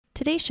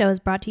Today's show is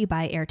brought to you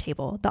by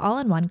Airtable, the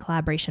all-in-one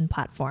collaboration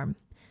platform.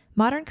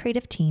 Modern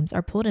creative teams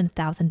are pulled in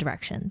 1,000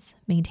 directions.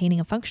 Maintaining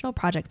a functional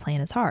project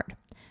plan is hard.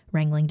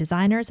 Wrangling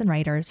designers and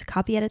writers,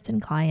 copy edits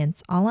and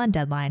clients, all on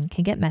deadline,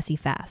 can get messy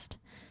fast.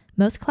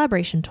 Most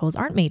collaboration tools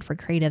aren't made for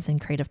creatives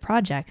and creative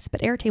projects,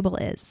 but Airtable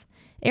is.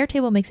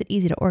 Airtable makes it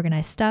easy to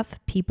organize stuff,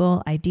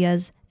 people,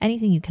 ideas,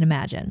 anything you can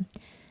imagine.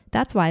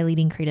 That's why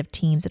leading creative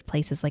teams at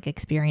places like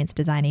experience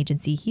design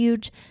agency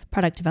Huge,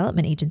 product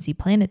development agency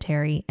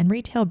Planetary, and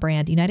retail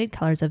brand United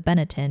Colors of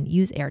Benetton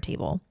use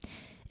Airtable.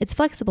 It's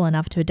flexible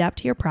enough to adapt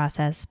to your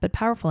process, but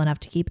powerful enough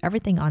to keep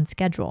everything on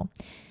schedule.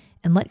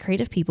 And let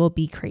creative people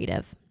be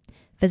creative.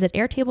 Visit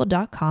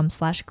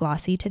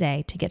airtable.com/glossy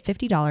today to get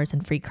 $50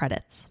 in free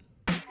credits.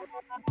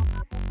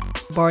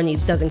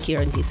 Barney's doesn't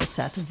guarantee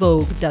success.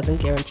 Vogue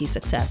doesn't guarantee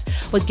success.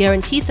 What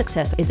guarantees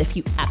success is if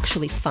you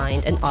actually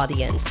find an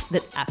audience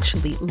that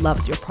actually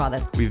loves your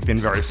product. We've been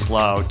very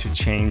slow to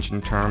change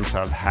in terms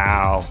of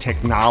how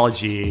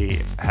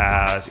technology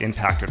has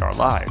impacted our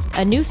lives.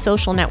 A new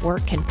social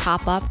network can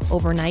pop up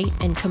overnight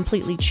and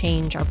completely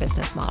change our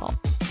business model.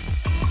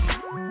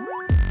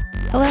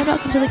 Hello and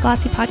welcome to the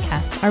Glossy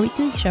Podcast, our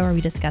weekly show where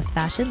we discuss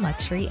fashion,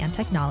 luxury, and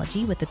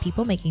technology with the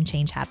people making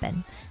change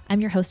happen.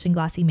 I'm your host and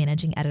Glossy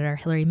managing editor,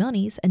 Hillary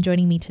Milnes, and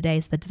joining me today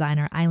is the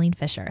designer, Eileen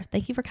Fisher.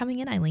 Thank you for coming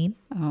in, Eileen.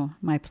 Oh,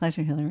 my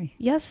pleasure, Hillary.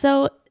 Yes,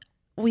 so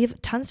we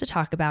have tons to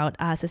talk about.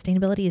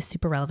 Sustainability is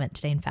super relevant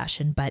today in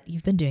fashion, but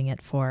you've been doing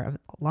it for a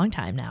long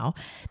time now.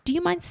 Do you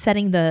mind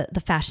setting the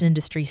fashion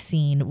industry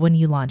scene when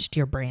you launched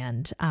your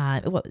brand?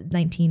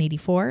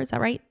 1984, is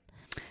that right?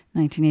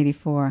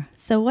 1984.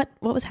 So what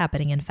was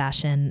happening in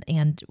fashion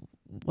and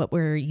what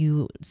were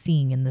you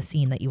seeing in the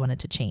scene that you wanted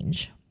to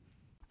change?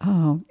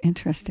 Oh,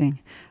 interesting.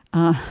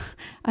 I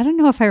don't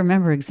know if I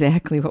remember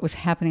exactly what was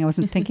happening. I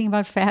wasn't thinking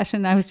about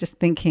fashion. I was just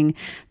thinking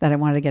that I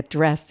wanted to get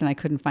dressed and I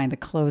couldn't find the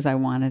clothes I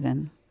wanted.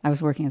 And I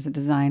was working as a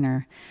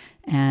designer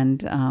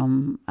and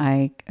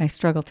I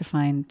struggled to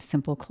find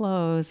simple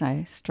clothes.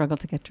 I struggled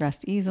to get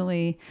dressed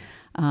easily.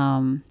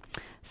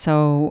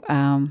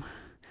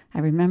 I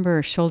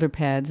remember shoulder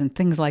pads and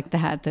things like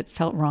that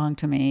felt wrong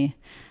to me.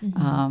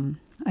 Mm-hmm.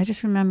 I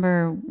just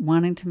remember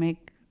wanting to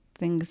make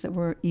things that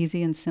were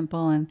easy and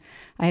simple. And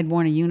I had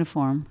worn a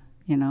uniform,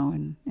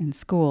 in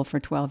school for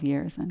 12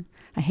 years. And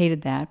I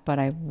hated that, but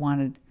I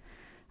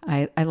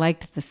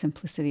liked the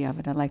simplicity of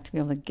it. I liked to be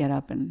able to get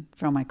up and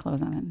throw my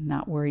clothes on and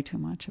not worry too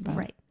much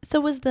about it. So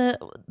was the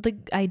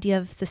idea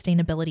of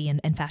sustainability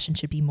and fashion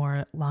should be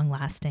more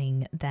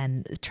long-lasting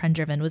than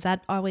trend-driven? Was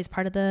that always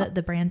part of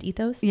the brand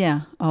ethos?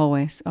 Yeah,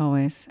 always.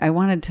 I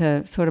wanted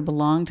to sort of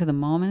belong to the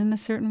moment in a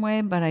certain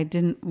way, but I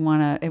didn't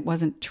want to, it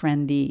wasn't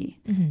trendy.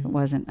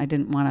 Mm-hmm. I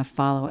didn't want to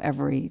follow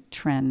every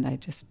trend. I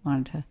just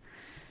wanted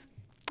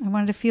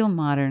to feel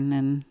modern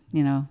and,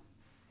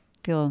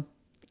 feel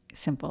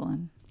simple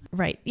and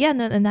right. Yeah.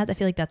 No, and that I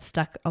feel like that's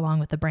stuck along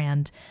with the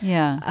brand.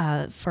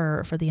 Yeah.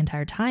 For the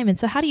entire time. And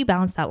so, how do you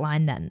balance that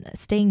line then,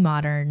 staying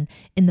modern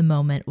in the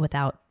moment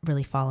without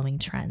really following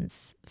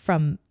trends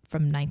from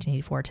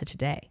 1984 to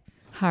today?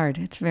 Hard.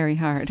 It's very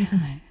hard.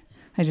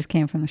 I just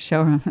came from the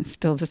showroom. It's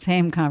still the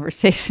same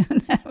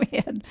conversation that we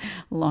had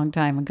a long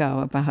time ago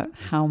about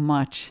how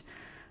much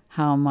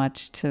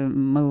to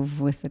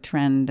move with the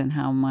trend and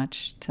how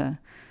much to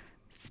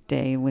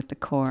stay with the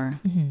core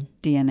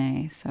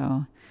DNA.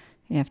 So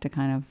you have to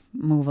kind of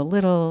move a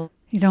little.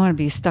 You don't want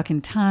to be stuck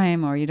in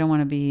time or you don't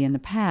want to be in the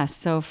past.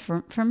 So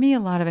for me, a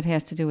lot of it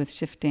has to do with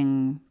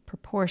shifting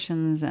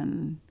proportions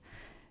and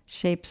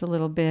shapes a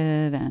little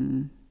bit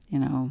and,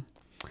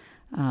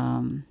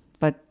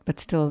 but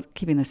still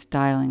keeping the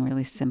styling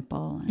really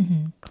simple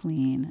and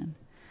clean. And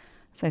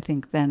so I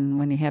think then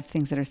when you have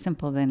things that are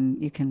simple, then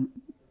you can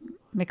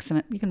mix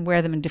them, you can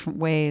wear them in different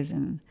ways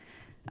and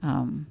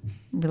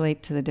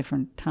relate to the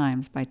different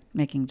times by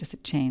making just a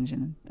change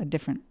in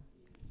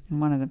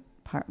one of the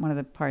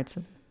parts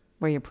of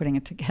where you're putting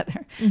it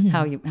together,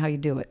 how you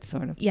do it,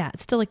 sort of. Yeah,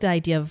 it's still like the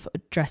idea of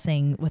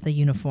dressing with a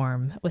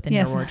uniform within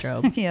your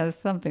wardrobe. Yeah,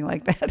 something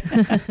like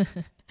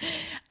that.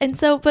 And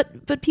so,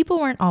 but people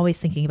weren't always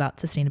thinking about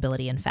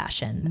sustainability in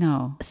fashion.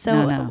 No.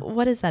 So no.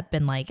 What has that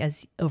been like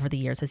as over the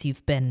years as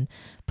you've been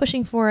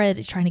pushing for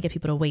it, trying to get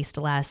people to waste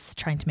less,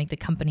 trying to make the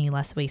company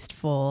less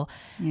wasteful?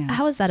 Yeah.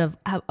 How has that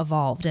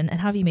evolved and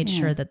how have you made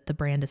sure that the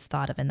brand is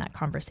thought of in that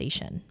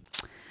conversation?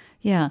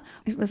 Yeah,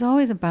 it was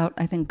always about,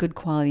 I think, good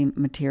quality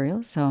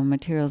materials. So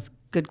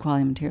good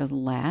quality materials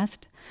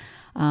last.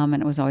 And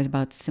it was always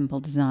about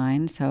simple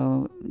design.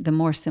 So the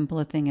more simple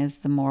a thing is,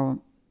 the more,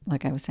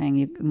 like I was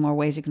saying, the more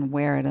ways you can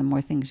wear it and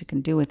more things you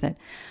can do with it.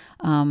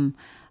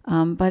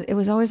 But it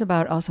was always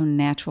about also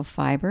natural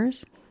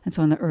fibers. And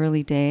so in the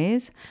early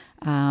days,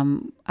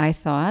 I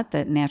thought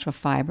that natural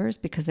fibers,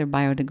 because they're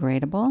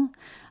biodegradable,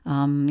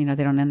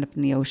 they don't end up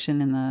in the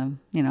ocean in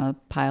the,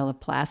 pile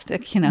of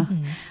plastic,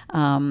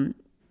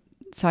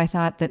 So I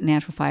thought that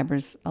natural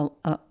fibers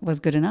was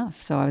good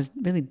enough. So I was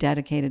really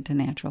dedicated to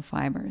natural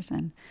fibers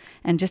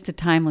and just a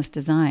timeless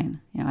design.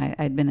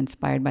 I'd been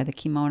inspired by the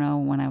kimono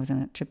when I was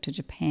on a trip to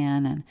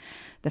Japan, and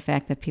the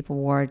fact that people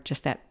wore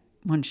just that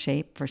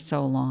shape for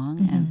so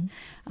long,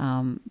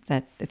 and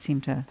that it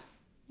seemed to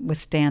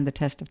withstand the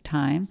test of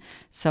time.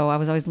 So I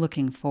was always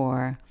looking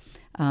for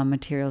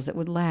materials that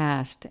would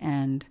last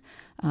and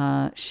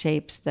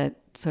shapes that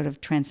sort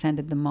of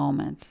transcended the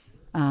moment.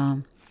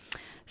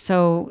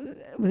 So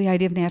the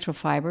idea of natural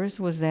fibers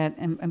was that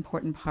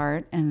important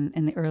part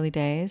in the early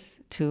days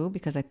too,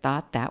 because I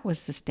thought that was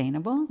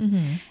sustainable.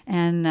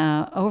 And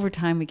over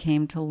time we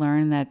came to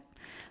learn that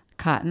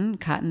cotton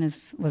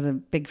was a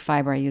big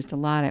fiber I used a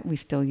lot. We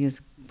still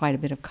use quite a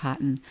bit of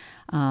cotton.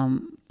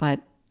 But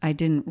I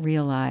didn't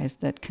realize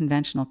that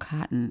conventional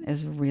cotton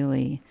is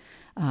really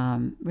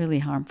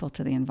harmful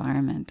to the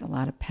environment. A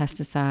lot of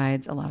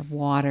pesticides, a lot of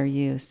water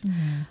use.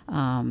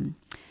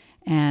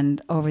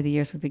 And over the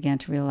years, we began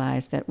to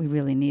realize that we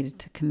really needed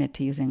to commit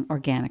to using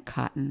organic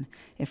cotton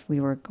if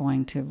we were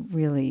going to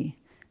really,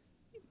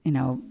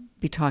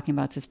 be talking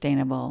about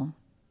sustainable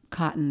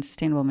cotton,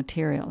 sustainable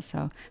materials.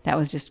 So that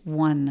was just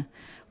one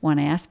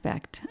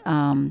aspect.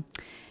 And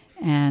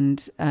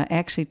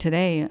actually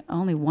today,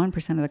 only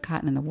 1% of the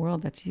cotton in the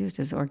world that's used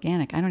is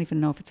organic. I don't even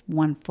know if it's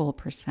 1 full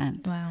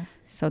percent. Wow.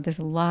 So there's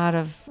a lot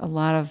of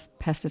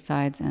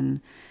pesticides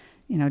and,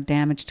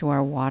 damage to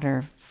our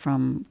water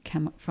from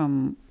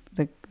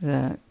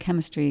the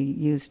chemistry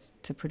used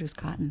to produce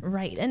cotton.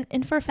 Right.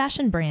 And for a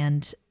fashion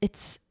brand,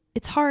 it's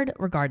hard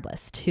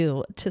regardless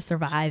to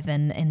survive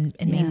and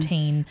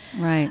maintain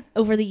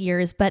over the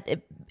years.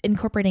 But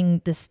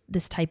incorporating this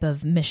type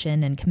of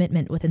mission and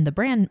commitment within the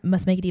brand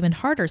must make it even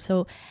harder.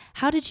 So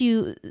how did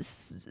you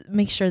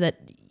make sure that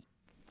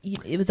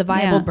it was a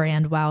viable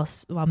brand while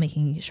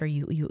making sure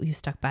you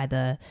stuck by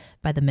the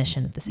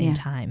mission at the same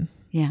time?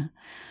 Yeah.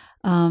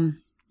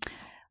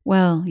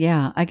 Well,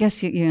 yeah, I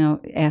guess,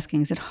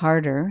 asking, is it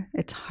harder?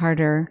 It's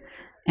harder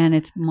and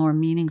it's more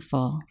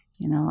meaningful.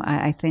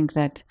 I think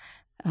that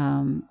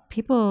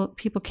people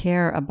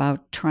care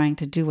about trying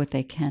to do what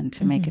they can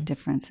to make a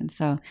difference. And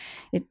so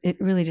it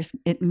really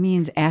it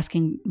means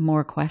asking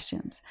more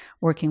questions,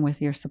 working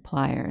with your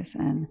suppliers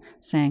and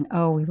saying,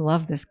 oh, we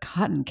love this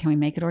cotton. Can we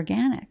make it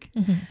organic?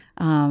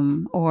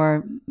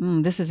 Or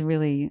this is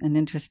really an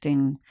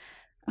interesting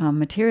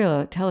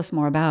material. Tell us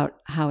more about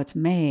how it's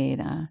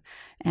made.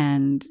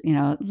 And,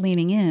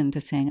 leaning into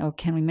saying, oh,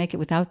 can we make it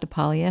without the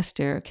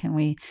polyester? Can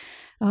we,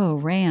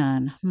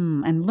 rayon?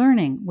 And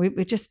learning.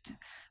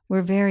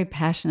 We're very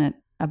passionate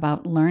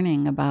about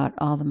learning about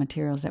all the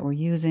materials that we're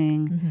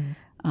using,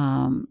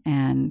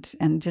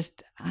 and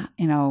just,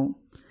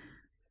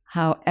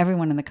 how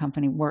everyone in the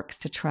company works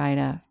to try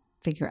to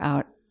figure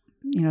out,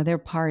 their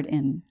part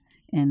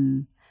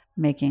in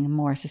making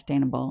more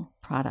sustainable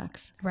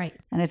products. Right.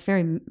 And it's a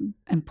very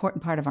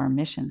important part of our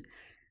mission.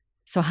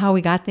 So how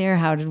we got there,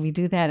 how did we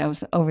do that? It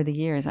was over the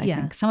years, I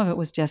think. Some of it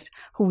was just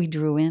who we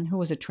drew in, who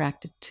was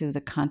attracted to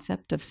the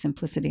concept of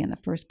simplicity in the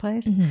first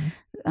place.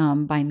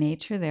 By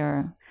nature,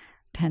 there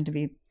tend to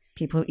be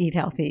people who eat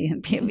healthy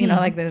and,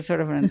 like there's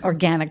sort of an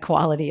organic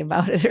quality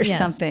about it or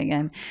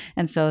something.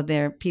 And so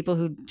there are people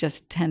who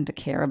just tend to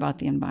care about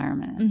the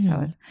environment. And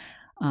so it's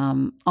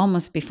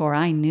almost before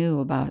I knew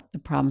about the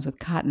problems with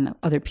cotton,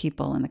 other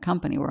people in the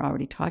company were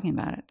already talking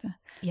about it.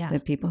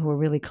 The people who were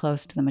really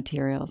close to the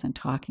materials and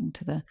talking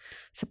to the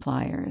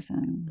suppliers.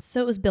 And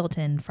so it was built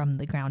in from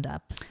the ground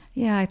up.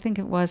 Yeah, I think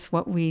it was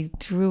what we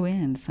drew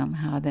in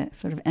somehow, that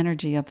sort of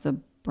energy of the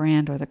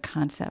brand or the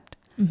concept.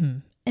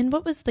 And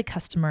what was the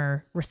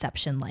customer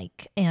reception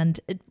like? And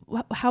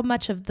how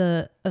much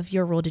of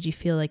your role did you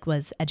feel like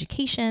was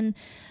education,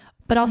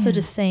 but also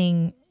just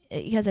saying,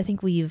 because I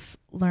think we've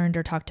learned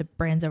or talked to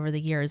brands over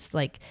the years,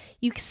 like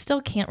you still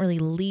can't really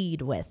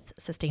lead with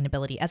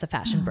sustainability as a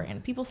fashion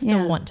brand. People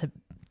still want to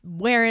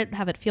wear it,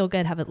 have it feel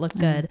good, have it look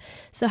good.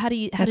 So how did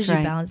you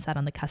balance that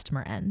on the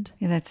customer end?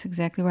 Yeah, that's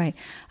exactly right.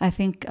 I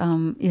think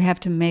you have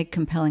to make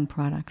compelling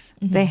products.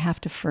 They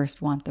have to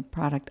first want the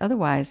product.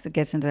 Otherwise, it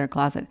gets into their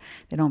closet.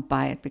 They don't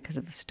buy it because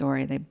of the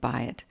story. They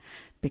buy it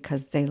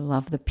because they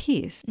love the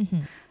piece.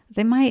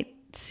 They might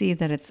see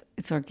that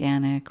it's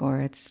organic, or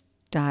it's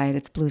dyed,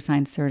 it's Blue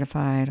Sign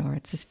certified, or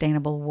it's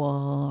sustainable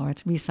wool, or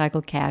it's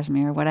recycled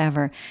cashmere, or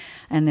whatever.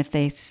 And if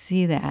they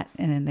see that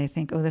and then they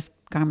think, oh, this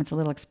garment's a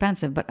little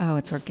expensive, but oh,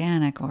 it's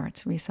organic or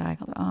it's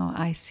recycled. Oh,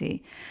 I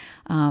see.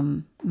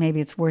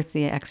 Maybe it's worth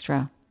the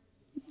extra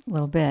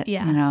little bit,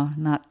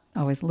 not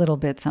always little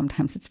bit.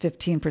 Sometimes it's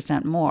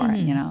 15% more,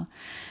 And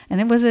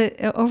it was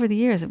over the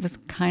years, it was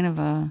kind of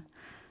a,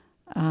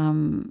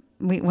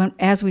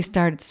 as we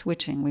started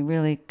switching, we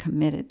really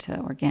committed to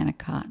organic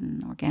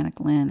cotton, organic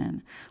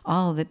linen,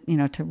 all of it,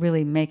 to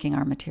really making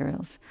our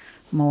materials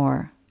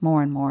more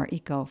and more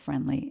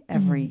eco-friendly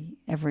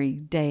every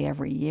day,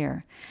 every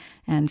year.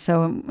 And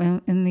so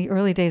in the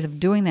early days of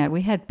doing that,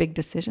 we had big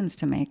decisions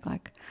to make,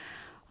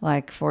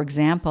 like for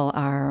example,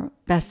 our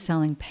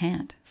best-selling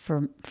pant.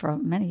 For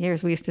many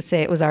years, we used to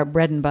say it was our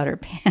bread and butter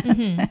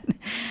pant.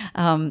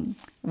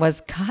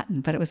 Was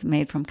cotton, but it was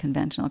made from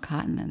conventional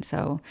cotton. And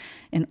so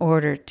in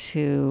order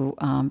to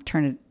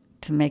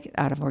make it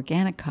out of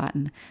organic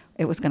cotton,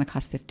 it was going to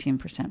cost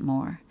 15%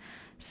 more.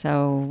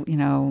 So,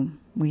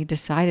 we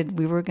decided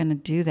we were going to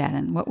do that.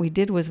 And what we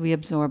did was we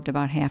absorbed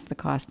about half the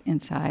cost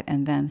inside,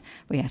 and then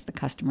we asked the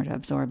customer to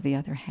absorb the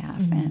other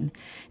half.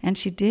 And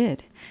she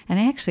did. And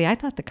actually, I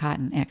thought the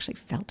cotton actually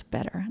felt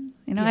better.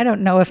 I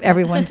don't know if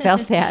everyone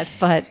felt that,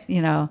 but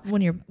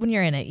when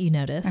you're in it, you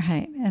notice.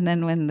 Right. And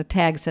then when the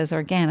tag says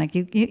organic,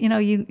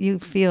 you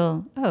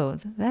feel, oh,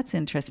 that's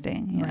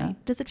interesting. Right.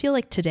 Does it feel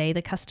like today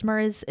the customer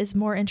is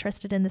more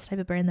interested in this type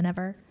of brand than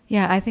ever?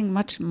 Yeah, I think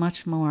much,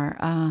 much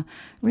more.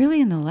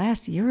 Really in the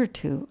last year or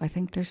two, I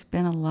think there's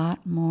been a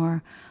lot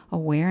more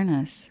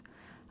awareness.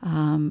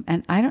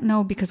 And I don't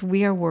know, because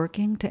we are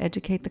working to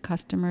educate the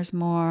customers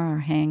more, or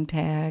hang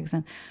tags,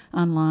 and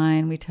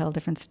online we tell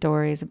different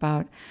stories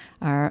about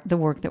the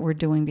work that we're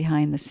doing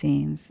behind the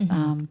scenes.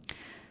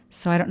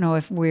 So I don't know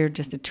if we're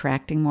just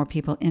attracting more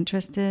people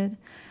interested.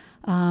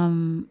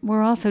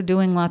 We're also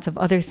doing lots of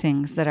other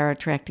things that are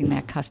attracting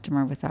that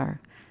customer with our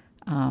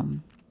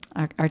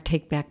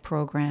take back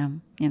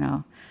program.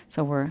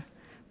 So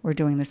we're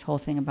doing this whole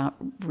thing about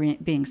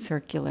being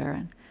circular,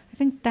 and I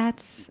think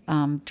that's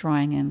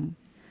drawing in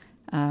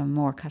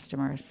more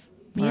customers.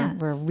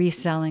 We're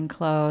reselling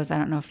clothes. I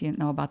don't know if you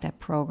know about that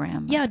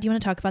program. Yeah, do you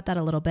want to talk about that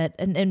a little bit?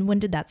 And when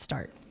did that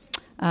start?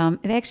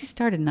 It actually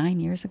started 9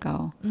 years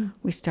ago.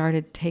 We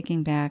started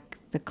taking back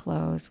the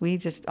clothes. We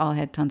just all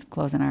had tons of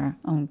clothes in our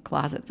own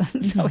closets,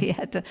 and so we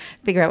had to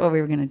figure out what we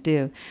were going to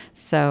do.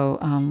 So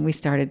we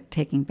started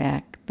taking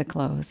back the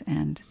clothes,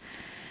 and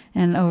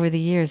over the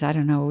years, I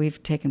don't know,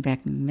 we've taken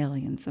back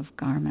millions of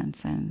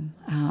garments, and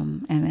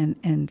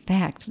in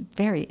fact,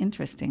 very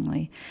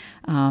interestingly,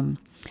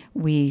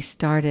 we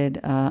started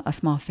a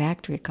small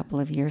factory a couple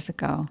of years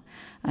ago.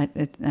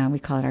 We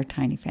call it our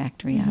tiny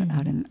factory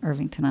out in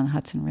Irvington on the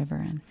Hudson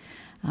River,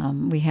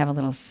 and we have a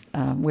little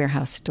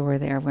warehouse store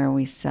there where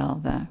we sell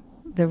the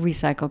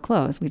recycled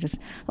clothes.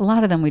 A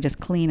lot of them we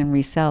just clean and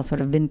resell, sort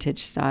of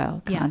vintage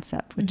style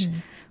concept, which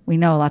we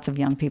know lots of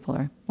young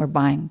people were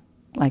buying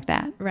like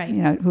that, right?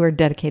 Who are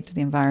dedicated to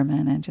the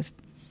environment and just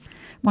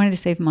wanting to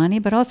save money,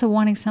 but also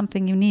wanting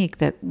something unique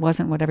that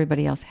wasn't what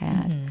everybody else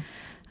had.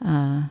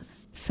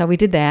 So we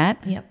did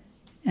that. Yep.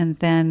 And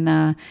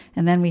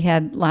then we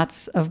had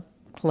lots of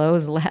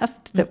clothes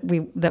left that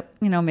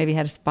maybe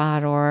had a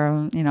spot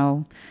or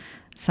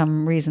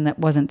some reason that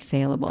wasn't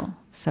saleable.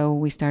 So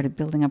we started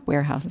building up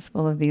warehouses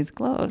full of these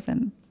clothes,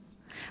 and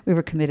we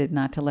were committed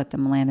not to let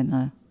them land in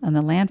the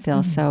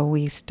landfill. So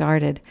we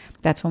started.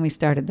 That's when we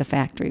started the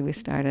factory. We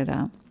started.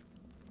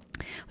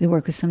 We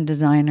worked with some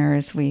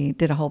designers. We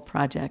did a whole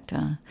project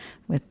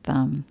with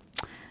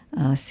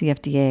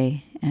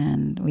CFDA,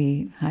 and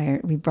we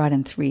brought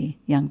in 3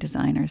 young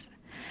designers,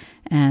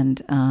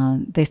 and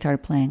they started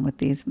playing with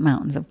these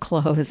mountains of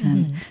clothes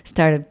and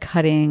started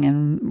cutting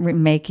and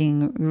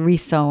making,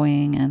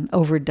 resewing and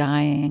over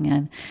dyeing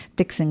and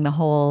fixing the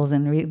holes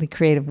in really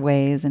creative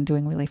ways and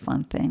doing really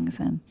fun things.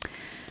 And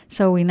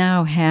so we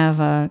now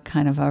have a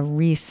kind of a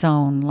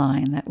resewn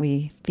line that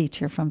we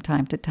feature from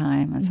time to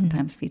time, and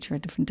sometimes feature a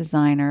different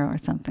designer or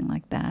something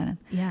like that.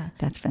 And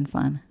that's been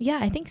fun. Yeah,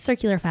 I think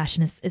circular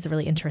fashion is a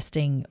really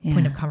interesting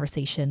point of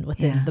conversation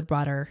within the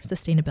broader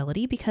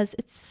sustainability, because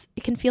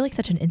it can feel like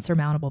such an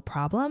insurmountable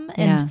problem,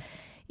 and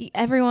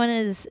everyone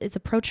is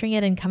approaching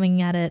it and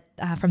coming at it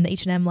from the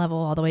H&M level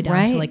all the way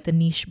down to like the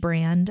niche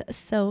brand.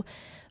 So,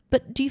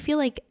 but do you feel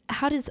like,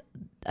 how does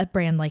a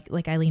brand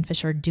like Eileen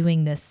Fisher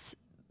doing this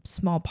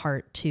small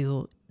part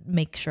to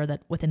make sure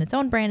that within its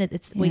own brand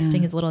it's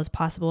wasting as little as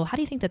possible, how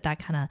do you think that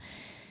kind of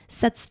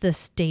sets the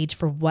stage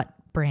for what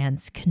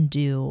brands can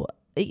do?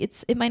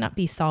 It might not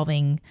be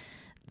solving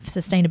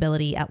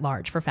sustainability at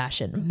large for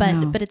fashion,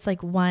 but it's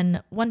like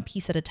one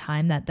piece at a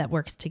time that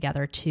works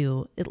together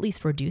to at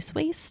least reduce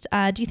waste.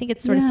 Do you think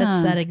it sort of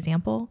sets that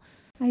example?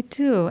 I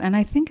do, and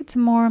I think it's a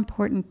more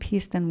important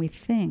piece than we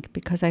think,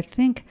 because I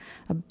think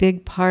a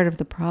big part of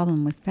the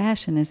problem with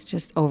fashion is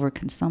just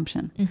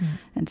overconsumption.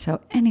 And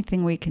so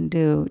anything we can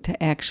do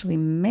to actually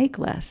make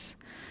less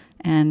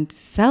and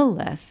sell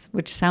less,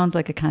 which sounds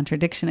like a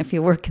contradiction. If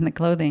you work in the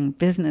clothing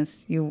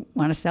business, you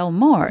want to sell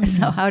more.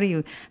 So how do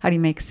you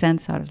make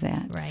sense out of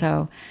that? Right.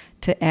 So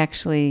to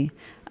actually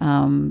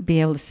be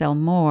able to sell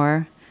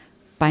more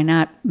by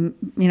not,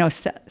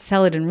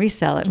 sell it and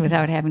resell it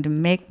without having to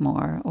make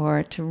more,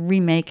 or to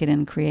remake it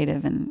in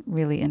creative and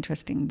really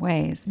interesting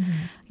ways.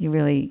 You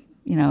really,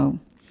 you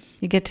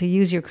get to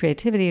use your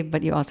creativity,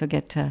 but you also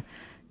get to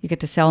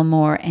sell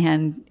more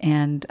and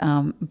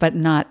but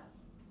not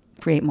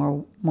create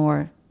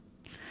more,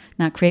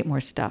 not create more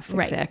stuff.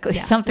 Right. Exactly.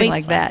 Yeah. Something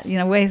Waste like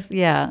that. Waste.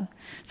 Yeah.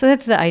 So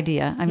that's the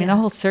idea. I mean, the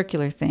whole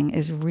circular thing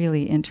is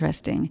really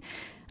interesting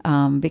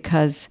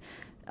because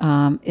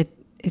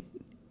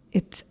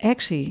it's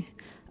actually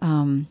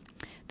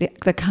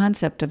the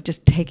concept of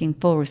just taking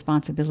full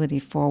responsibility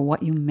for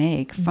what you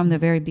make from the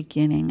very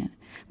beginning.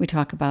 We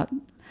talk about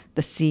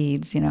the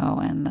seeds,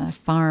 and the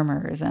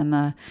farmers and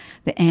the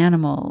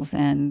animals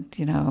and,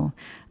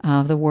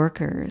 the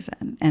workers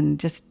and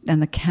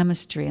the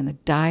chemistry and the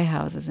dye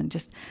houses and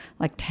just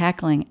like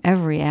tackling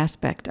every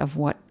aspect of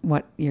what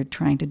you're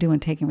trying to do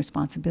and taking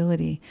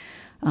responsibility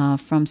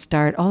from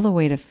start all the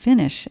way to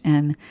finish.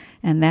 And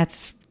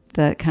that's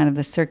the kind of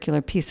the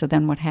circular piece. So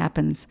then what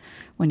happens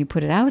when you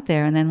put it out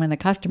there, and then when the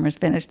customer's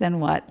finished,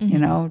 then what?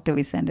 Do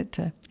we send it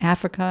to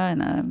Africa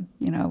and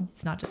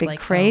it's not just big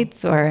like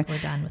crates, or we're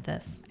done with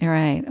this,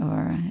 right?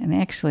 And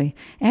actually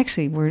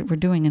we're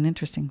doing an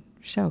interesting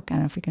show. I don't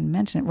know if we can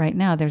mention it right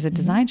now. There's a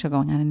design show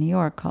going on in New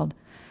York called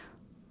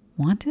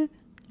Wanted.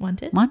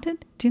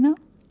 Do you know?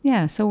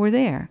 Yeah. So we're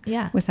there.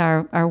 Yeah. With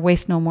our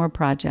Waste No More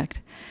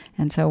project,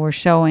 and so we're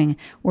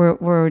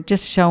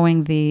just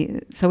showing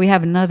so we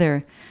have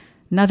another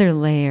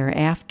layer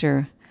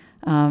after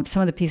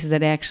some of the pieces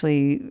that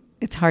actually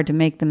it's hard to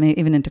make them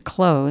even into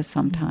clothes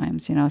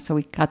sometimes, so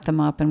we cut them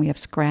up and we have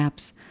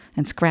scraps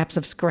and scraps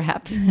of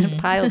scraps and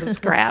piles of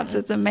scraps.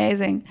 It's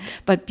amazing,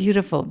 but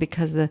beautiful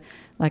because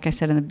like I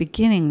said in the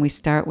beginning, we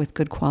start with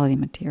good quality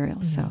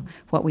materials. So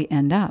what we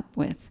end up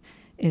with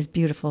is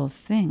beautiful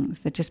things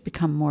that just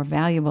become more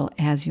valuable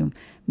as you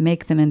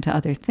make them into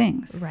other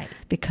things. Right.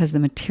 Because the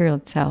material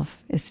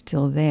itself is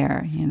still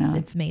there,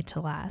 It's made to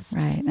last.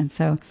 Right. And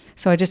so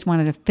I just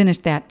wanted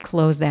to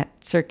close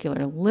that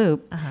circular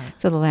loop.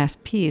 So the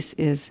last piece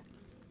is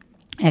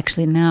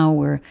actually now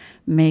we're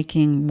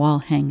making wall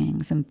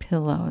hangings and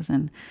pillows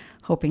and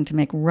hoping to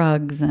make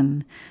rugs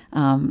and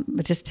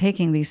but just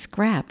taking these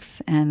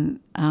scraps. And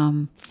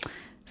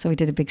so we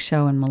did a big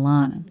show in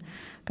Milan and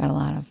got a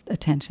lot of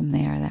attention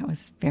there. That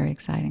was very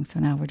exciting. So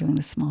now we're doing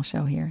this small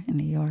show here in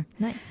New York.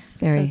 Nice.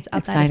 Very so it's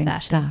outside exciting of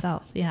fashion stuff.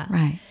 Itself. Yeah.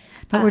 Right.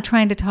 But we're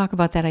trying to talk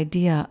about that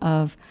idea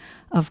of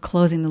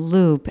closing the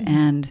loop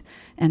and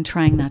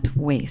trying not to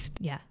waste.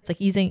 Yeah. It's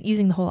like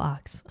using the whole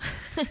ox.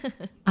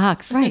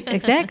 Ox, right.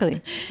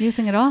 Exactly.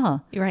 Using it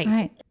all.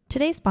 Right.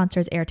 Today's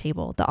sponsor is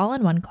Airtable, the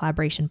all-in-one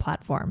collaboration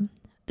platform.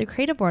 The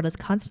creative world is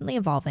constantly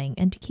evolving,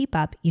 and to keep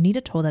up, you need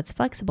a tool that's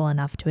flexible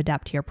enough to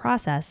adapt to your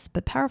process,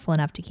 but powerful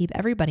enough to keep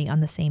everybody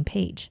on the same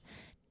page.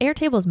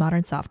 Airtable is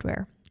modern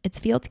software. Its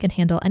fields can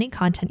handle any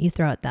content you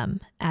throw at them.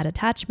 Add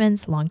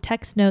attachments, long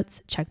text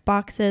notes, check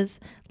boxes,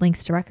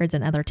 links to records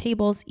and other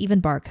tables,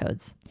 even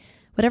barcodes.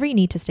 Whatever you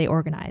need to stay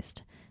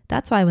organized.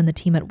 That's why when the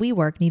team at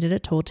WeWork needed a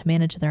tool to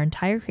manage their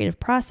entire creative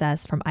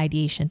process from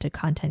ideation to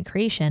content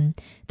creation,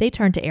 they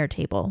turned to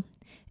Airtable.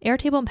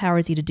 Airtable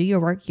empowers you to do your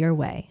work your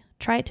way.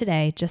 Try it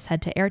today. Just head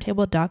to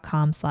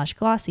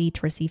airtable.com/glossy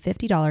to receive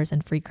 $50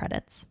 in free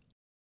credits.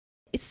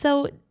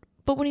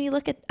 But when you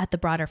look at the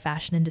broader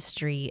fashion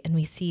industry and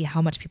we see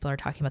how much people are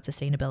talking about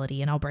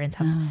sustainability and all brands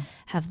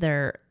have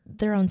their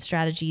own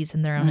strategies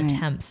and their own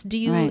attempts, do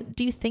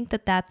you think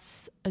that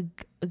that's a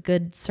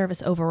good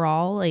service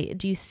overall? Like,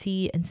 do you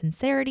see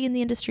insincerity in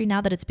the industry now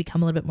that it's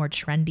become a little bit more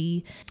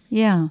trendy?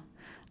 Yeah,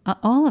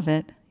 all of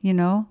it,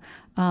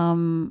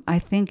 I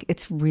think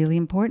it's really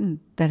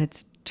important that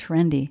it's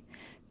trendy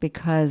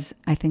because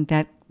I think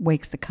that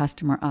wakes the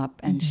customer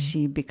up and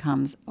she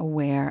becomes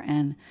aware.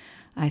 And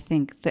I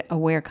think the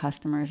aware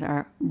customers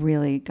are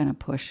really going to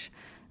push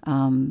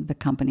the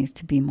companies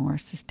to be more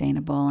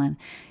sustainable. And,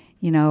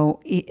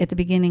 at the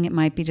beginning, it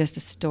might be just a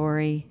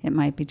story. It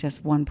might be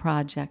just one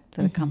project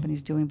that a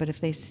company's doing. But if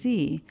they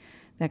see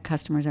that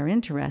customers are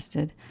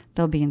interested,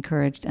 they'll be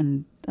encouraged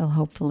and they'll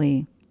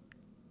hopefully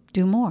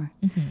do more.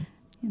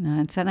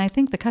 And so I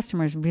think the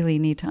customers really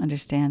need to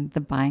understand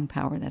the buying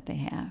power that they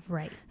have.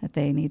 Right. That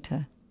they need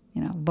to,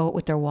 vote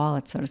with their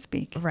wallet, so to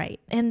speak. Right.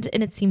 And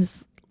it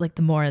seems like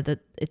the more that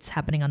it's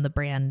happening on the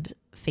brand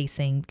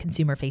facing,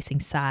 consumer facing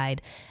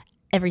side,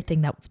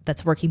 everything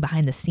that's working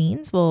behind the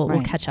scenes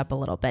will catch up a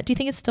little bit. Do you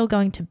think it's still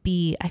going to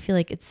be, I feel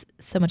like it's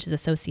so much is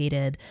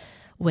associated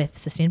with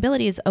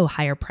sustainability is,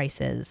 higher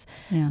prices,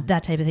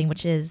 that type of thing,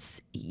 which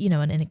is,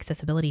 an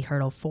accessibility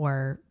hurdle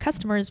for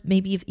customers,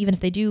 maybe even if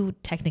they do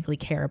technically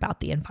care about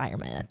the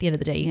environment. At the end of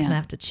the day, you kind of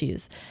have to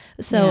choose.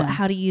 So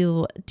how do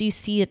you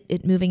see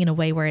it moving in a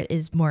way where it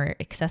is more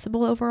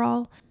accessible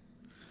overall?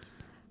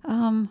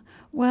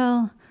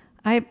 Well,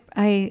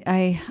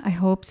 I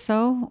hope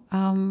so.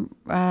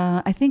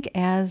 I think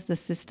as the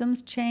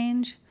systems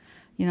change,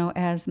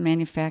 as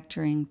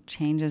manufacturing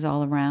changes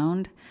all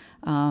around,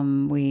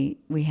 we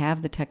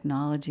have the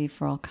technology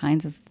for all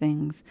kinds of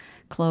things,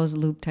 closed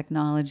loop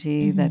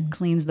technology that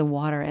cleans the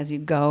water as you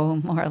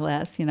go, more or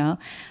less,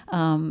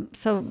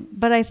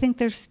 but I think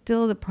there's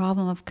still the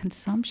problem of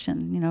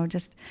consumption,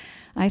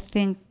 I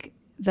think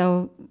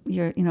though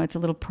it's a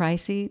little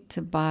pricey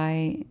to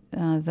buy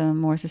the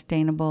more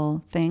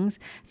sustainable things.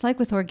 It's like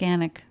with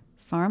organic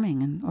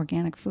farming and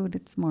organic food,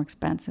 it's more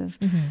expensive.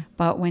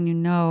 But when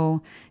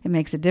it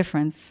makes a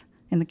difference.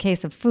 In the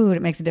case of food,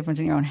 it makes a difference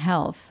in your own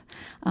health.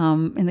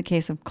 In the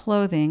case of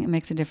clothing, it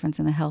makes a difference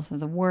in the health of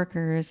the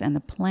workers and the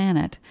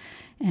planet.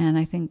 And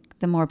I think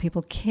the more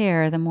people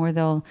care, the more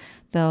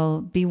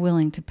they'll be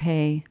willing to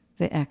pay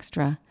the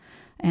extra.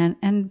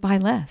 and buy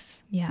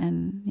less. Yeah.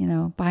 And, you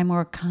know, buy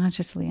more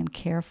consciously and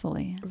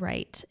carefully.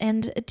 Right.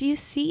 And do you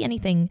see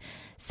anything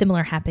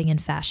similar happening in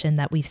fashion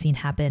that we've seen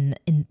happen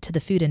into the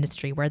food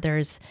industry, where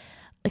there's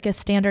like a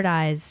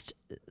standardized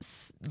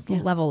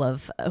level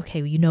of,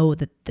 okay, you know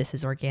that this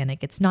is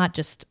organic. It's not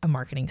just a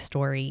marketing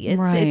story.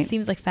 It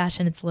seems like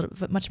fashion, it's a little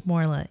bit much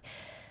more like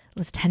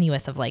less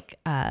tenuous of like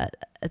a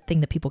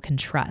thing that people can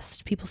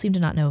trust. People seem to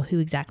not know who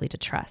exactly to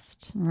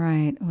trust.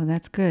 Right. Well,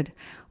 that's good.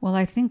 Well,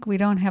 I think we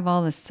don't have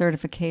all the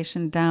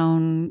certification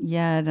down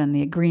yet and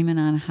the agreement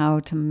on how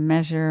to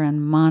measure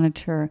and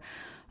monitor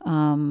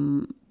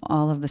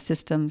all of the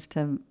systems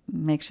to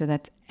make sure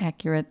that's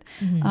accurate.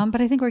 But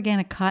I think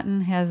organic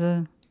cotton has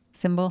a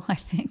symbol, I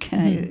think,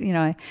 you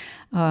know,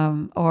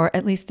 or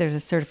at least there's a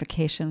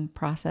certification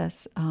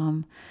process.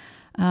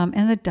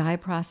 And the dye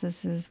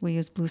processes, we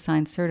use Blue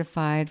Sign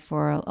certified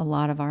for a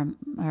lot of our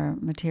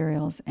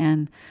materials.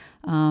 And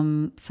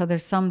so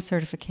there's some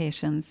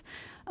certifications.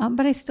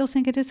 But I still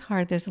think it is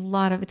hard. There's a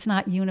lot of, it's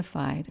not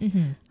unified.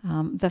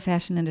 The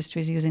fashion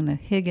industry is using the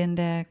Higg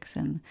Index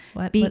and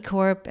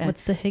B-Corp.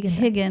 What's the Higg Index?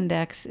 Higg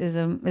Index is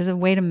a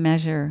way to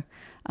measure,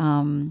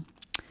 and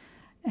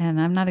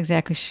I'm not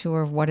exactly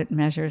sure what it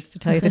measures, to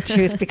tell you the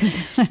truth, because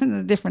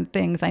of different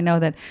things. I know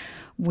that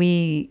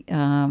we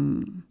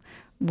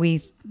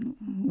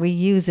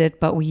use it,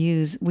 but we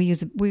use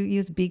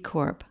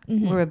B-Corp.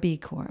 We're a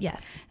B-Corp.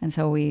 Yes. And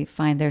so we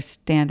find their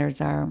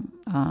standards are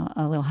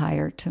a little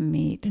higher to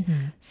meet.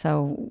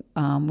 So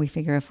we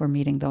figure if we're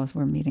meeting those,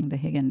 we're meeting the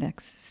Higg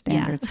Index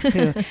standards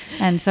too.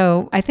 And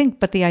so I think,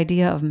 but the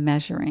idea of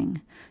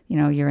measuring, you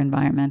know, your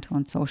environmental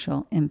and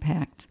social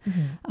impact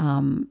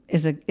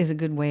is a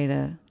good way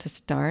to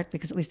start,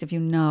 because at least if you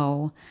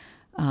know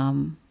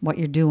what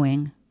you're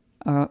doing,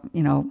 or,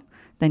 you know,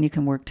 then you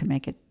can work to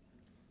make it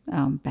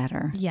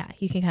better. Yeah,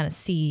 you can kind of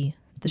see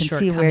the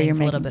shortcomings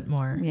a little bit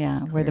more. Yeah,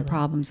 clearly. where the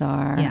problems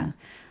are,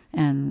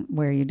 and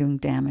where you're doing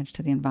damage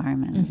to the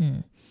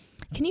environment.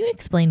 Can you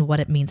explain what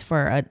it means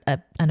for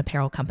an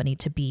apparel company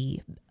to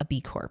be a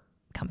B Corp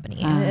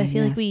company? I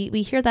feel like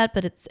we hear that,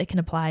 but it can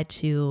apply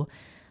to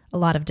a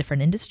lot of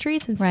different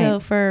industries. And so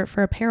for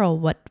apparel,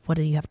 what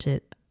do you have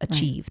to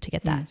achieve to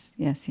get that?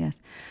 Yes.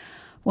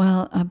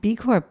 Well, B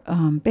Corp,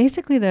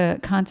 basically the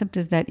concept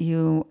is that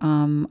you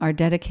are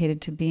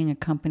dedicated to being a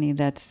company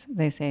that's,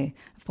 they say,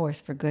 a force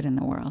for good in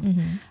the world.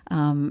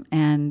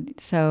 And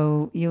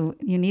so you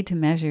need to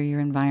measure your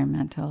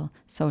environmental,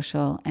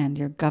 social, and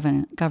your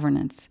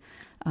governance.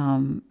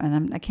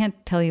 And I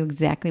can't tell you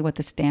exactly what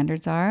the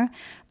standards are,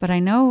 but I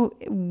know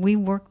we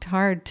worked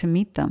hard to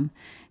meet them.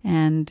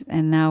 And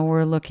now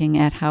we're looking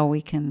at how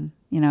we can,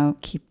 you know,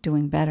 keep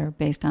doing better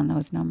based on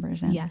those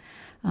numbers. And,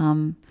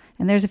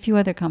 and there's a few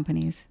other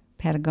companies,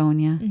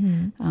 Patagonia.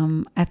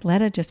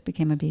 Athleta just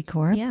became a B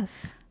Corp.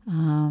 Yes.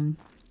 And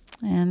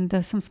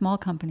some small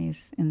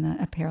companies in the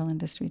apparel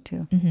industry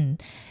too.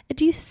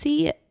 Do you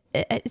see,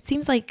 it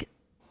seems like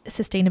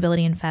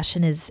sustainability in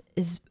fashion is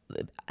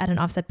at an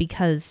offset,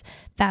 because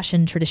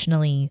fashion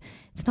traditionally,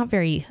 it's not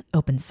very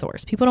open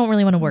source. People don't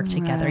really want to work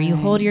together. You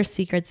hold your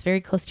secrets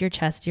very close to your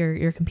chest.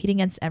 You're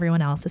competing against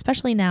everyone else,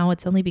 especially now.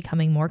 It's only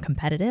becoming more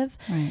competitive.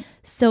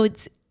 So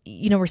it's,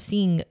 you know, we're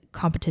seeing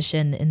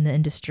competition in the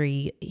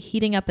industry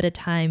heating up at a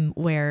time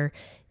where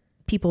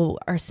people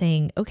are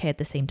saying, okay, at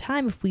the same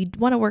time, if we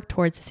want to work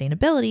towards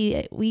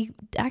sustainability, we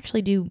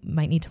actually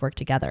might need to work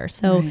together.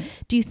 So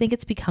do you think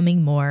it's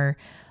becoming more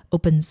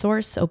open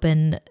source,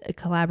 open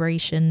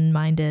collaboration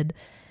minded?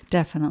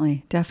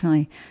 Definitely.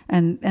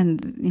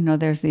 And you know,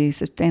 there's the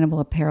Sustainable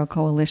Apparel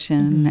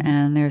Coalition,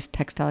 and there's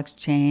Textile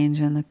Exchange,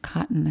 and the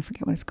cotton, I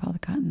forget what it's called, the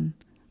cotton.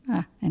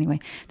 Anyway,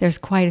 there's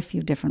quite a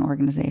few different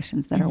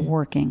organizations that are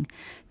working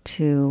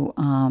to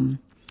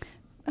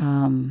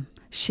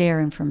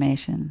share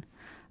information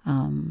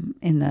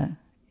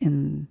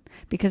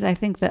because I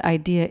think the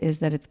idea is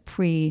that it's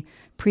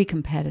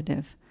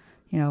pre-competitive.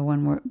 You know,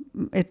 when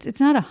it's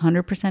not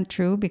 100%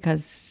 true,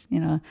 because, you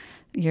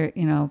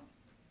know,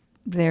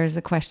 there's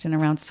the question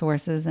around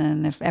sources,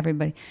 and if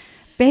everybody,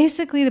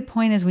 basically the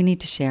point is we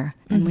need to share,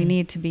 and we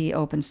need to be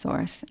open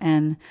source,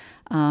 and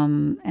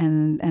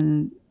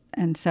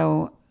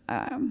so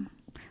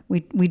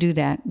we do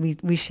that.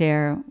 We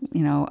share,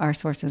 you know, our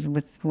sources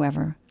with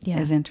whoever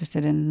is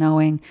interested in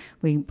knowing.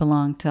 We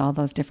belong to all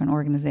those different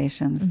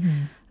organizations.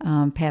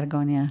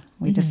 Patagonia,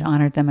 we just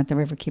honored them at the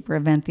Riverkeeper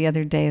event the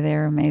other day.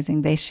 They're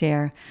amazing. They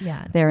share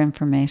their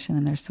information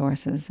and their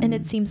sources. And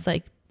it seems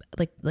like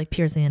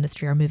peers in the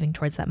industry are moving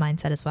towards that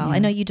mindset as well. I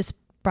know you just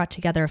brought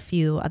together a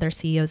few other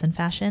CEOs in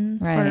fashion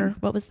for,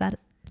 what was that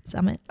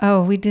summit?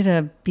 Oh, we did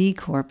a B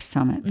Corp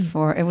summit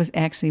it was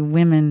actually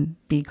women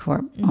B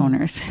Corp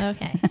owners.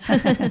 Okay.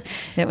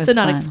 It was so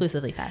not fun.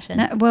 Exclusively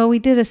fashion. Well, we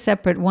did a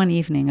separate one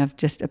evening of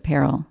just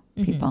apparel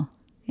people.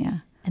 Yeah.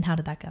 And how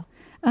did that go?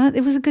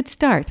 It was a good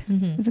start.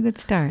 It was a good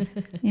start.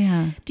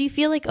 Yeah. Do you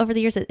feel like over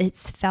the years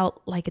it's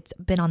felt like it's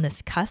been on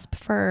this cusp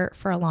for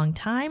a long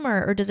time,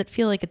 or does it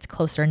feel like it's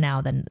closer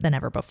now than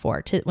ever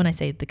before? When I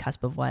say the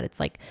cusp of what, it's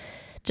like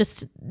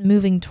just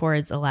moving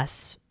towards a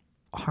less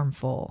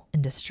harmful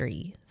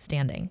industry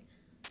standing.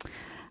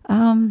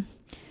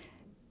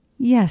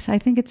 Yes, I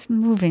think it's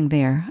moving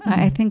there.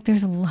 I think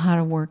there's a lot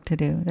of work to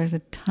do. There's a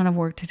ton of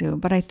work to do.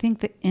 But I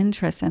think the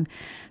interest and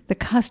the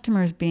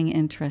customers being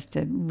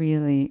interested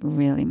really,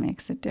 really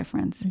makes a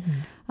difference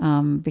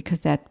because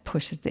that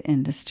pushes the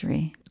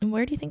industry. And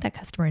where do you think that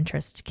customer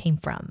interest came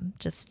from?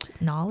 Just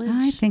knowledge?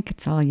 I think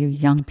it's all you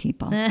young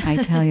people.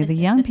 I tell you, the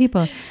young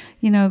people,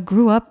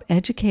 grew up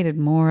educated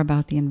more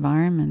about the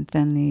environment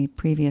than the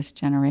previous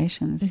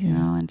generations,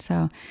 and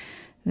so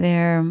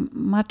they're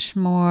much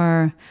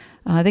more,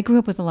 they grew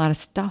up with a lot of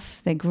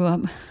stuff. They grew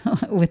up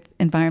with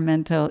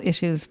environmental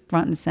issues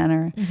front and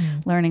center,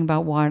 learning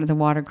about the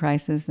water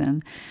crisis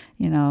and,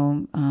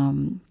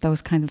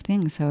 those kinds of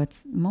things. So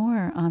it's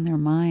more on their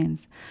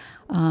minds.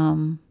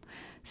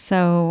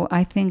 So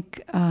I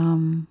think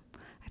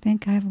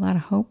I have a lot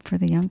of hope for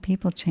the young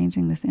people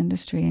changing this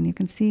industry, and you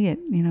can see it,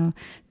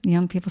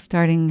 young people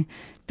starting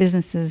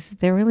businesses,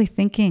 they're really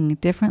thinking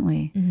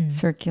differently,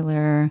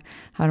 circular,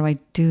 how do I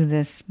do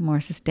this more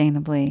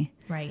sustainably?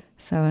 Right.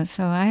 So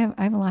I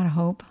have a lot of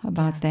hope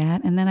about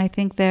that. And then I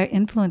think they're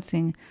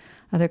influencing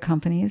other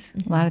companies.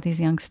 A lot of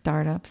these young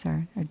startups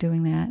are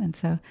doing that. And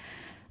so,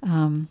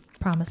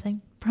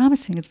 promising.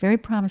 It's very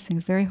promising.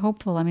 It's very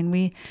hopeful. I mean,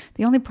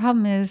 the only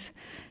problem is,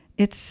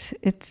 it's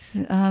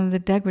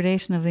the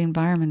degradation of the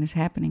environment is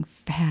happening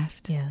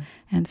fast. Yeah.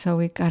 And so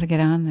we've got to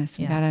get on this.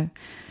 We've got to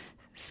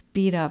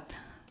speed up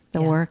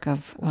the work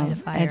of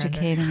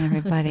educating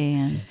everybody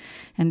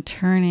and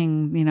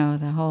turning,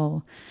 the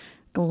whole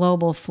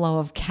global flow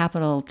of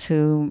capital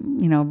to,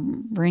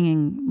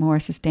 bringing more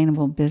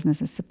sustainable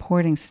businesses,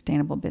 supporting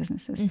sustainable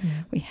businesses.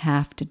 We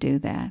have to do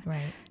that.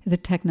 Right. The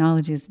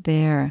technology is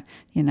there,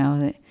 we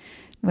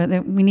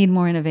need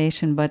more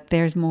innovation, but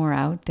there's more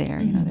out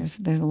there.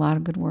 There's a lot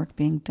of good work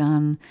being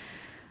done.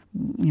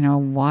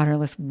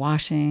 Waterless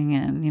washing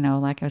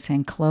and like I was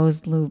saying,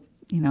 closed loop.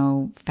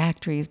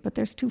 Factories, but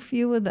there's too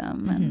few of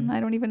them, and I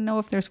don't even know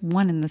if there's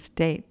one in the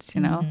States.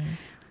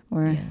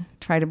 Or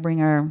try to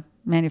bring our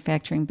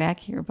manufacturing back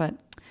here, but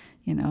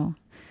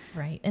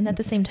right. And at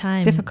the same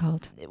time,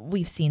 difficult.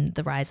 We've seen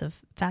the rise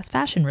of fast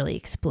fashion really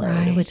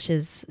explode, which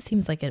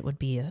seems like it would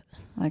be a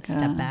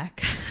step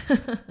back.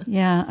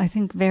 Yeah, I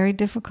think very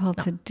difficult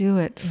to do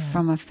it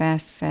from a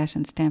fast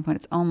fashion standpoint.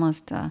 It's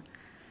almost an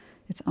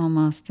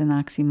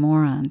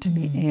oxymoron to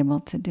be able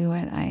to do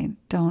it. I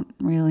don't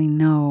really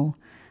know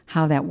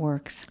how that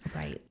works.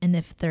 Right. And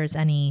if there's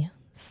any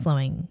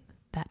slowing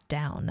that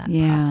down, that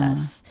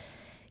process.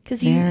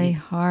 Very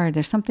hard.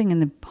 There's something in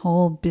the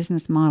whole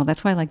business model.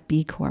 That's why I like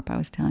B-Corp. I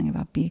was telling you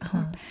about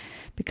B-Corp.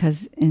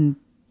 Because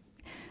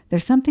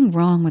there's something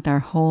wrong with our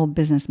whole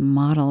business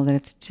model that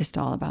it's just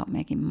all about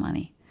making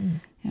money.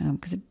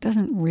 Because it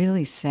doesn't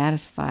really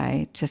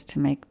satisfy just to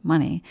make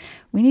money.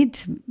 We need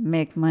to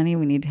make money.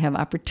 We need to have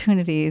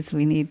opportunities.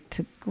 We need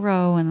to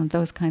grow and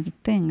those kinds of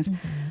things.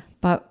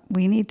 But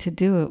we need to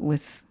do it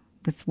with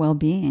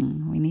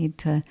well-being. We need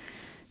to,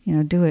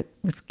 do it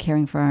with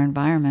caring for our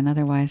environment.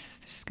 Otherwise,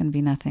 there's going to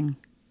be nothing.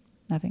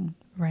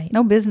 Right.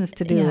 No business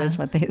to do is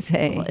what they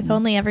say. Well, if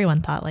only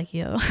everyone thought like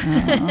you.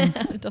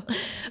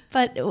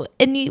 But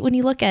when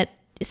you look at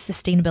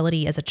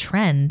sustainability as a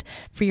trend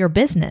for your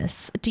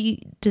business,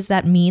 does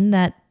that mean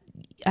that,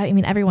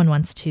 everyone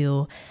wants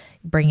to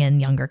bring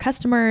in younger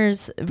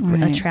customers,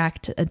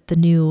 attract the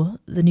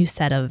new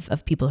set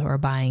of people who are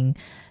buying,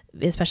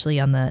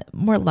 especially on the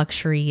more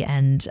luxury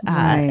end.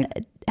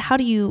 How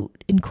do you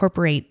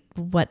incorporate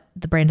what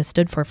the brand has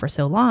stood for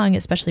so long,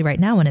 especially right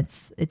now when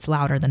it's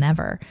louder than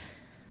ever?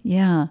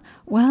 Yeah.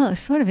 Well,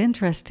 it's sort of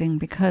interesting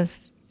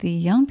because the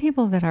young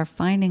people that are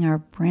finding our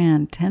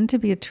brand tend to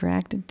be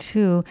attracted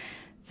to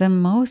the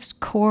most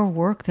core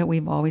work that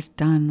we've always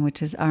done,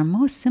 which is our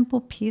most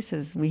simple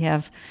pieces. We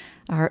have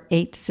our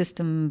 8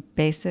 system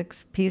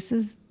basics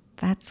pieces.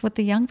 That's what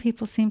the young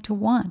people seem to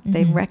want.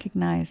 They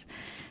recognize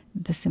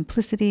the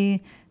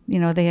simplicity.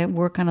 They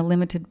work on a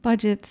limited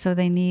budget, so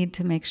they need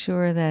to make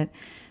sure that,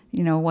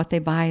 what they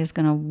buy is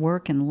going to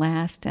work and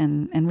last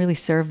and really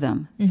serve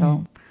them.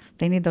 So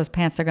they need those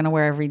pants they're going to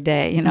wear every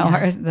day,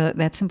 or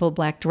that simple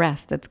black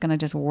dress that's going to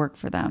just work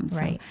for them.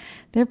 So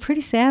they're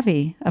pretty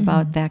savvy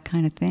about that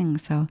kind of thing.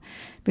 So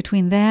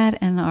between that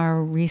and our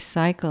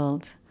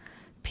recycled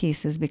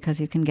pieces,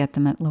 because you can get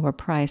them at lower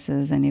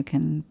prices and you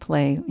can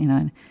play,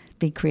 and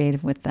be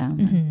creative with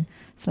them.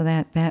 So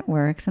that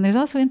works. And there's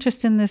also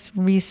interest in this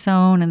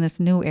resewn and this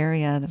new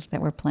area that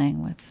we're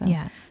playing with.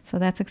 So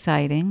that's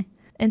exciting.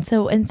 And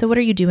so what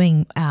are you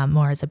doing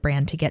more as a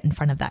brand to get in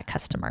front of that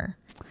customer?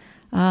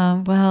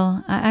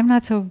 Well, I'm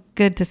not so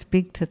good to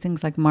speak to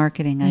things like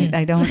marketing.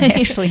 I don't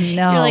actually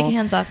know. You're like,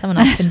 hands off, someone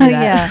else can do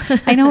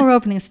that. I know we're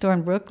opening a store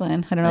in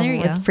Brooklyn. I don't know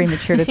if it's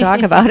premature to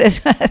talk about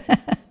it.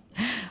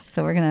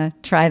 So we're going to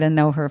try to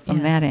know her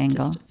from that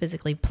angle. Just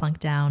physically plunk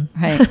down.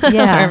 Right.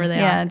 Yeah. wherever they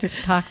yeah. are. Just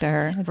talk to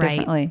her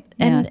differently.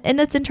 And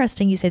it's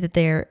interesting you say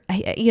that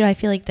I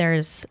feel like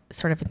there's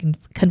sort of a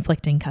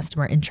conflicting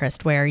customer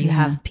interest where you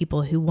have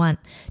people who want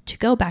to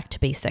go back to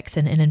basics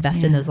and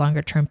invest in those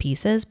longer term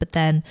pieces. But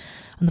then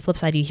on the flip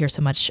side, you hear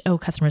so much,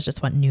 customers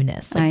just want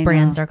newness. Like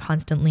brands are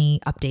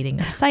constantly updating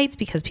their sites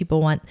because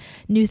people want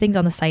new things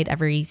on the site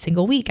every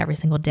single week, every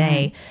single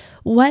day.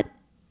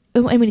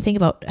 And when you think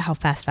about how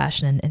fast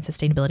fashion and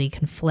sustainability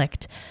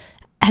conflict,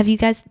 have you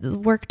guys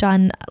worked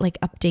on like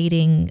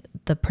updating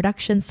the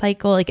production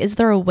cycle? Like, is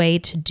there a way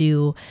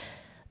to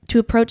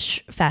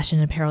approach fashion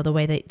and apparel the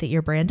way that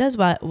your brand does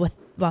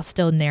while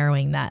still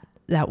narrowing that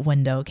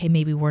window? Okay,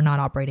 maybe we're not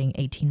operating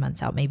 18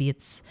 months out. Maybe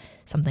it's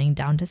something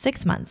down to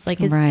 6 months. Like,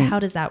 how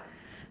does that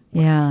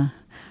work? Yeah.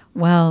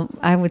 Well,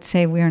 I would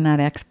say we are not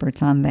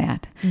experts on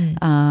that.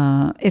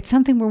 It's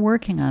something we're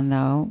working on,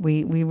 though.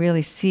 We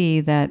really see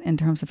that in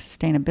terms of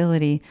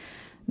sustainability,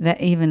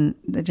 that even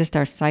just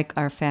our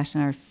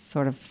fashion, our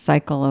sort of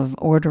cycle of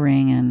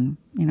ordering and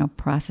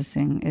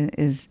processing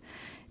is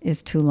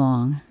too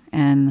long,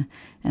 and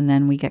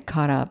then we get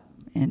caught up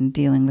in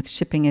dealing with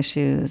shipping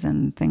issues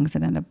and things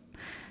that end up,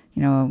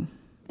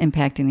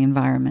 impacting the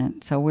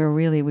environment. So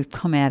we've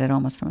come at it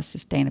almost from a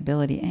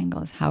sustainability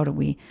angle. Is how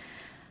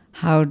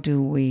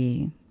do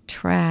we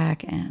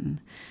track and,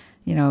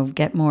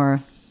 get more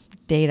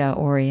data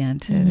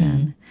oriented?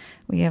 And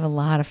we have a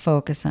lot of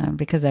focus on,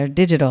 because our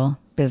digital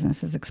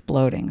business is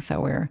exploding.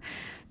 So we're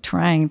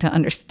trying to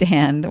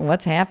understand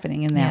what's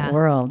happening in that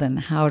world and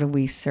how do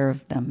we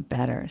serve them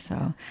better.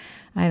 So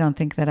I don't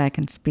think that I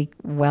can speak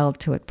well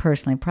to it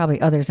personally. Probably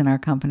others in our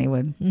company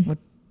would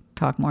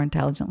talk more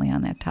intelligently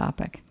on that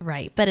topic.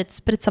 Right. But it's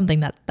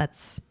something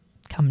that's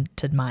come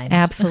to mind.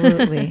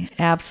 Absolutely.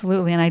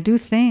 Absolutely. And I do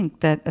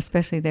think that,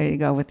 especially there you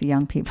go with the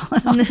young people,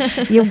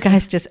 you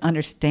guys just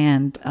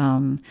understand,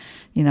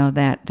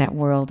 that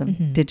world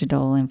of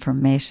digital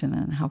information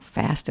and how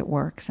fast it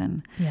works.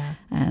 And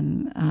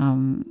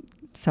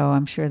so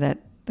I'm sure that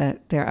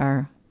there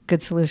are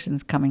good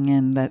solutions coming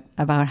in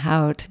about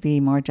how to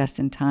be more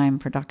just-in-time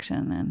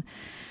production and,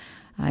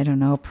 I don't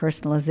know,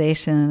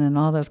 personalization and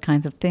all those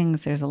kinds of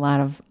things. There's a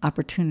lot of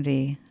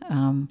opportunity,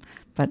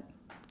 but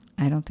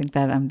I don't think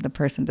that I'm the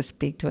person to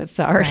speak to it.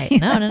 Sorry. Right.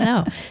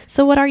 No.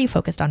 So what are you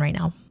focused on right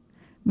now?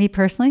 Me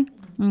personally?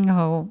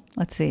 Oh,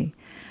 let's see.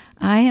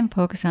 I am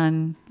focused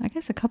on, I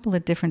guess, a couple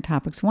of different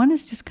topics. One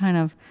is just kind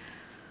of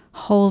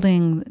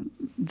holding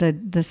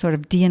the sort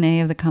of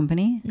DNA of the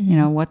company,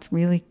 what's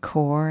really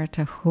core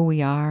to who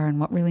we are and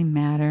what really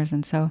matters.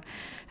 And so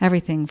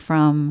everything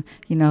from,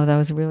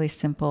 those really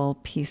simple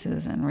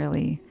pieces and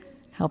really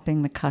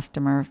helping the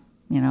customer,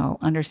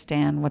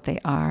 understand what they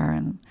are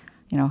and,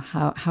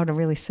 how to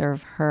really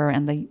serve her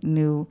and the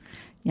new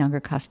younger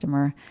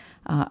customer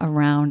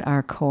around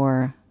our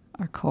core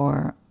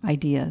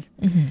ideas.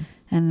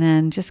 And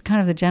then just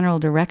kind of the general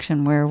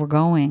direction where we're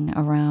going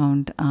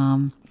around,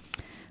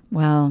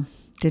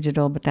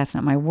 digital, but that's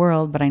not my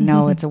world, but I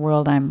know it's a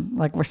world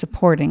we're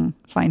supporting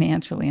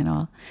financially and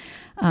all.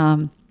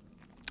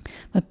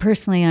 But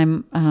personally,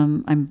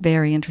 I'm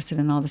very interested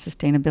in all the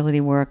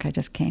sustainability work. I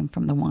just came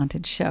from the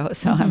Wanted show,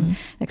 so I'm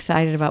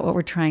excited about what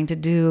we're trying to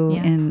do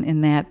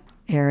in that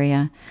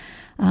area.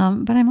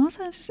 But I'm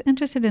also just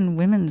interested in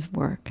women's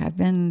work. I've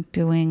been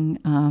doing,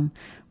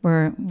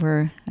 we're I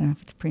don't know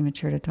if it's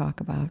premature to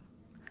talk about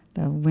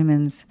the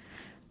women's,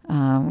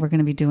 we're going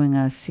to be doing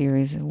a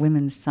series of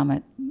women's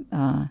summit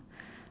online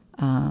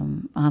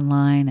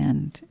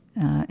and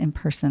in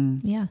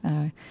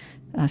person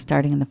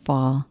starting in the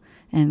fall,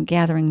 and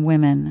gathering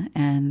women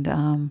and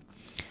on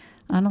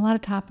a lot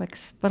of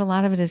topics. But a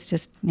lot of it is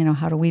just,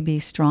 how do we be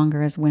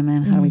stronger as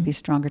women? How do we be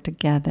stronger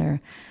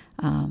together?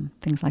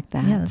 Things like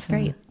that. Yeah, that's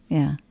great.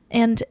 Yeah.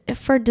 And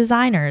for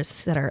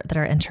designers that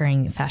are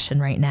entering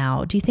fashion right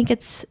now, do you think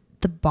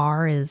the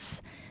bar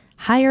is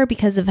higher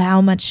because of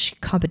how much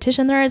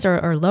competition there is,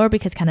 or lower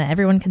because kind of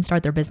everyone can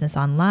start their business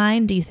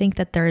online? Do you think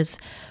that there's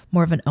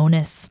more of an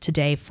onus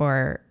today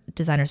for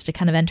designers to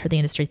kind of enter the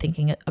industry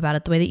thinking about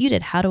it the way that you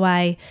did? How do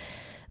I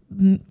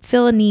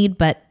fill a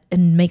need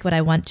and make what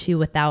I want to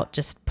without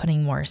just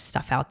putting more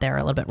stuff out there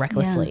a little bit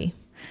recklessly? Yeah.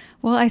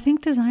 Well, I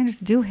think designers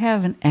do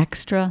have an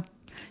extra.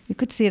 You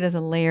could see it as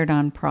a layered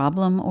on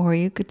problem, or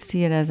you could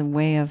see it as a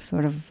way of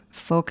sort of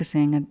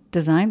focusing a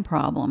design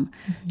problem,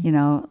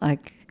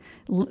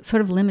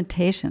 sort of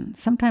limitation.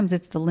 Sometimes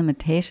it's the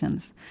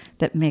limitations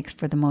that makes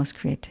for the most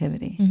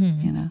creativity,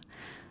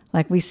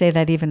 Like we say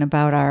that even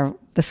about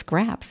the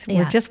scraps. Yeah.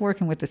 We're just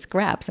working with the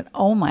scraps, and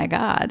oh my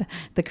God,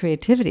 the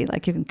creativity,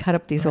 like you can cut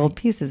up these old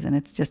pieces and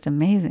it's just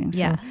amazing.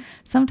 So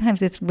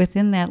sometimes it's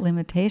within that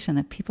limitation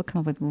that people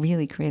come up with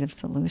really creative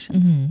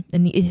solutions.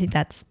 And you think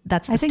that's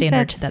the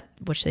standard to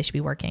which they should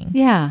be working?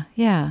 Yeah.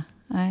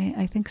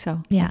 I think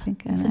so. Yeah.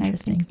 That's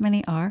interesting. I think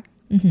many are.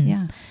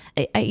 Yeah.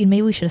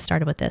 Maybe we should have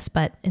started with this,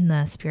 but in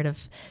the spirit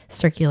of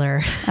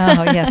circular,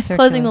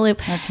 closing the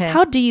loop, okay.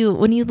 How do you,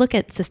 when you look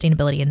at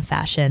sustainability in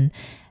fashion,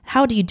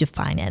 how do you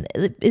define it?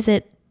 Is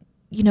it,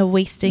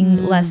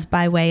 wasting less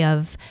by way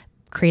of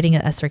creating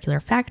a circular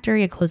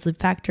factory, a closed loop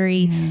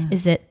factory? Yeah.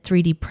 Is it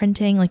 3D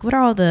printing? Like, what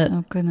are all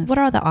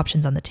the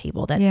options on the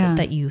table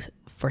that you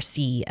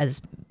foresee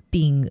as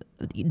being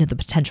the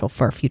potential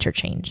for future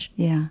change?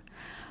 Yeah.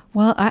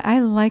 Well, I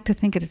like to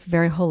think it is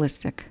very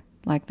holistic,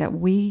 like that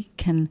we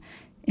can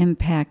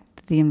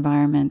impact the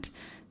environment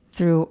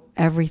through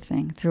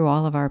everything, through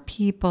all of our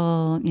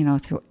people,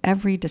 through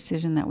every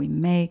decision that we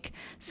make.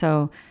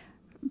 So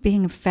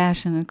being a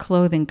fashion and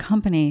clothing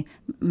company,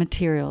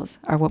 materials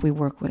are what we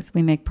work with.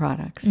 We make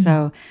products. Mm-hmm.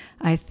 So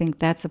I think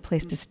that's a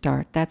place to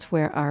start. That's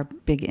where our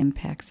big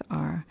impacts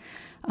are.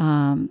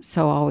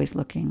 So always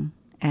looking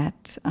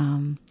at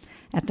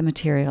the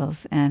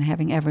materials and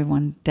having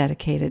everyone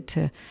dedicated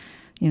to,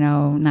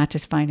 not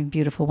just finding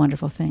beautiful,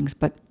 wonderful things,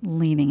 but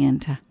leaning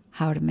into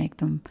how to make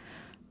them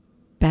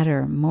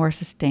better, more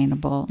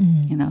sustainable,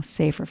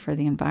 safer for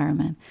the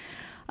environment.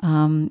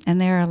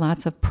 And there are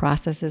lots of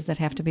processes that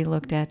have to be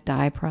looked at,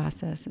 dye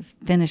processes,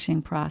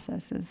 finishing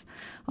processes,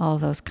 all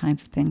those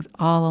kinds of things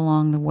all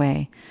along the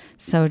way.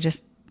 So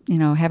just,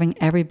 having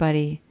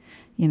everybody,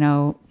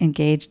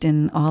 engaged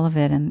in all of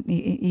it. And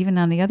even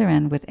on the other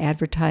end with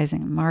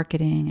advertising and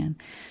marketing and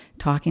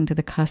talking to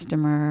the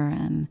customer.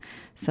 And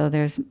so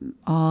there's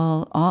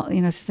all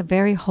it's just a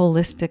very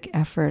holistic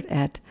effort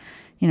at,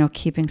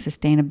 keeping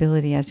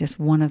sustainability as just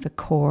one of the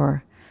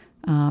core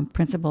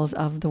principles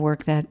of the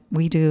work that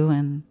we do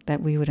and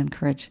that we would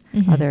encourage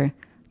other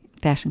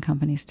fashion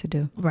companies to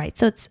do. Right.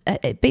 So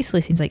it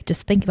basically seems like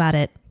just think about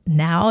it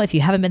now if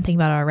you haven't been thinking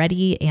about it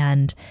already,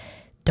 and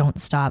don't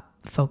stop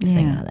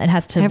focusing on it. It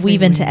has to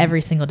weave into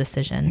every single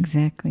decision.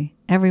 Exactly.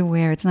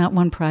 Everywhere. It's not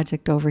one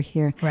project over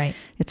here. Right.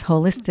 It's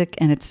holistic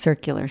and it's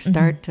circular,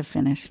 start to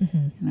finish.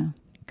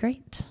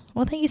 Great.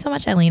 Well, thank you so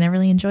much, Eileen. I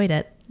really enjoyed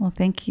it. Well,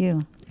 thank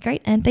you.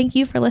 Great. And thank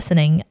you for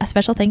listening. A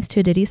special thanks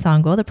to Aditi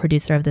Sangwal, the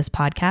producer of this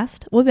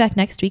podcast. We'll be back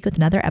next week with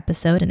another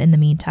episode. And in the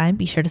meantime,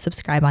 be sure to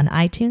subscribe on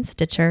iTunes,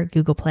 Stitcher,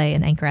 Google Play,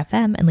 and Anchor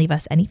FM, and leave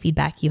us any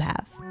feedback you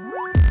have.